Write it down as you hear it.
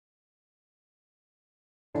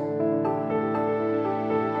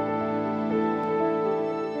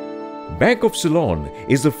Bank of Ceylon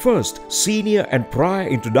is the first senior and prior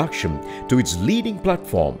introduction to its leading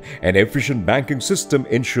platform and efficient banking system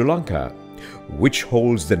in Sri Lanka, which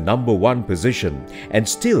holds the #1 position, and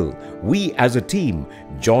still we as a team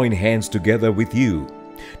join hands together with you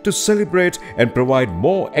to celebrate and provide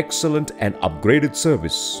more excellent and upgraded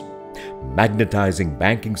service, magnetizing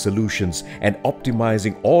banking solutions and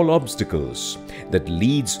optimizing all obstacles that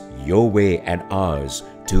leads your way and ours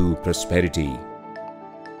to prosperity.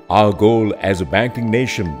 Our goal as a banking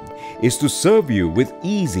nation is to serve you with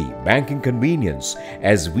easy banking convenience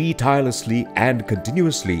as we tirelessly and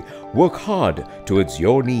continuously work hard towards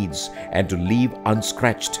your needs and to leave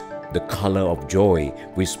unscratched the color of joy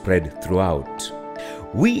we spread throughout.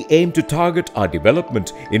 We aim to target our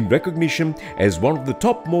development in recognition as one of the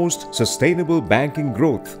topmost sustainable banking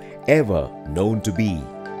growth ever known to be.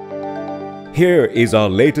 Here is our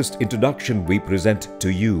latest introduction we present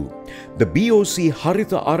to you, the BOC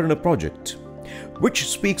Haritha Arana project, which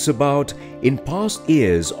speaks about in past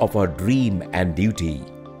years of our dream and duty,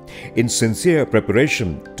 in sincere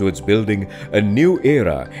preparation towards building a new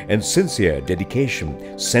era and sincere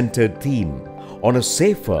dedication-centered theme on a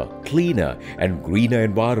safer, cleaner and greener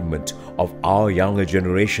environment of our younger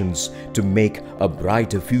generations to make a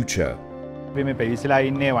brighter future. We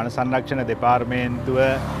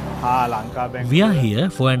are here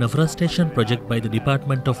for an afforestation project by the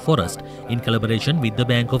Department of Forest in collaboration with the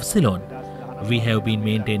Bank of Ceylon. We have been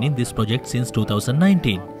maintaining this project since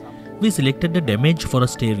 2019. We selected the damaged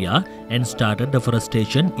forest area and started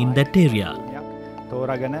afforestation in that area.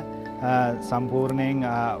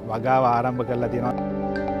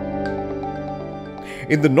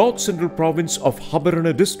 In the north-central province of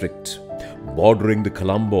Habarana district, bordering the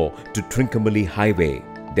Colombo to Trincomalee highway,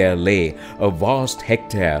 there lay a vast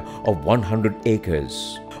hectare of 100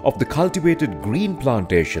 acres of the cultivated green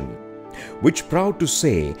plantation, which proud to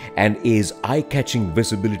say and is eye-catching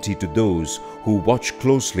visibility to those who watch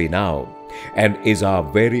closely now, and is our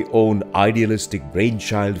very own idealistic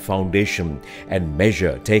brainchild foundation and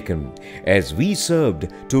measure taken as we served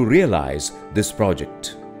to realize this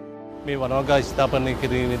project.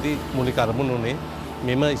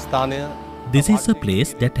 This is a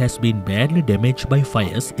place that has been badly damaged by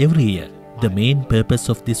fires every year. The main purpose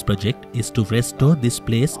of this project is to restore this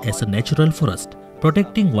place as a natural forest.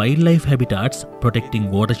 Protecting wildlife habitats, protecting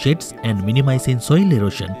watersheds and minimizing soil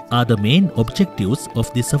erosion are the main objectives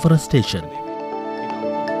of this afforestation.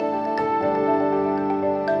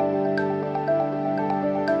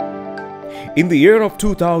 In the year of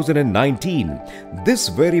 2019, this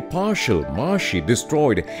very partial, marshy,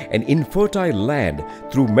 destroyed and infertile land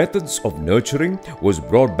through methods of nurturing was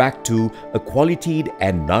brought back to a qualitied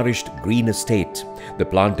and nourished green state. The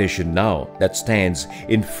plantation now that stands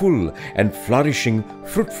in full and flourishing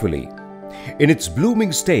fruitfully in its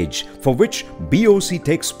blooming stage, for which BOC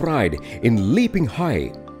takes pride in leaping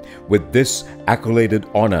high. With this accoladed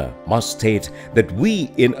honor, must state that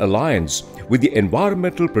we in alliance with the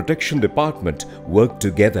Environmental Protection Department work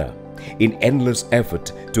together in endless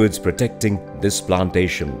effort towards protecting this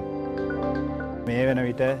plantation.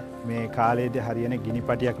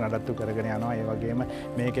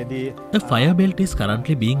 A fire belt is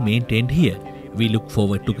currently being maintained here. We look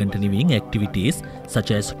forward to continuing activities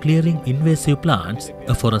such as clearing invasive plants,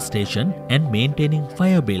 afforestation and maintaining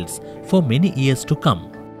fire belts for many years to come.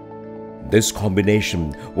 This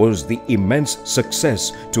combination was the immense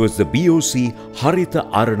success towards the BOC Haritha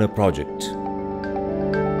Arana project.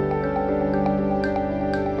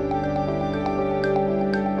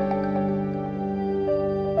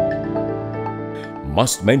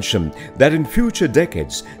 Must mention that in future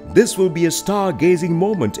decades, this will be a star-gazing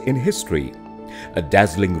moment in history. A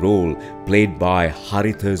dazzling role played by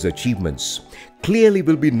Haritha's achievements clearly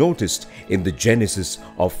will be noticed in the genesis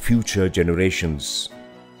of future generations.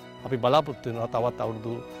 We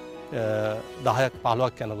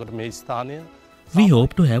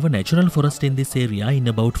hope to have a natural forest in this area in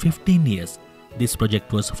about 15 years. This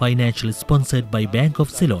project was financially sponsored by Bank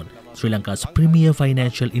of Ceylon, Sri Lanka's premier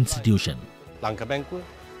financial institution.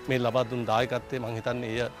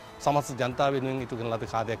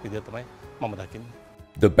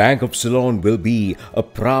 The Bank of Ceylon will be a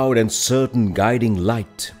proud and certain guiding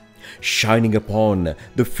light, shining upon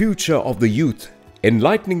the future of the youth,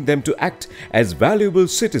 enlightening them to act as valuable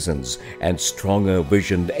citizens and stronger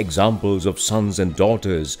visioned examples of sons and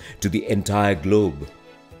daughters to the entire globe.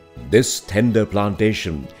 This tender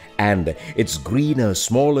plantation and its greener,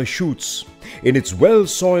 smaller shoots, in its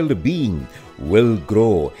well-soiled being, will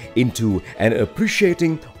grow into an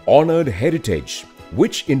appreciating, honored heritage,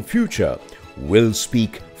 which in future will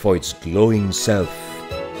speak for its glowing self.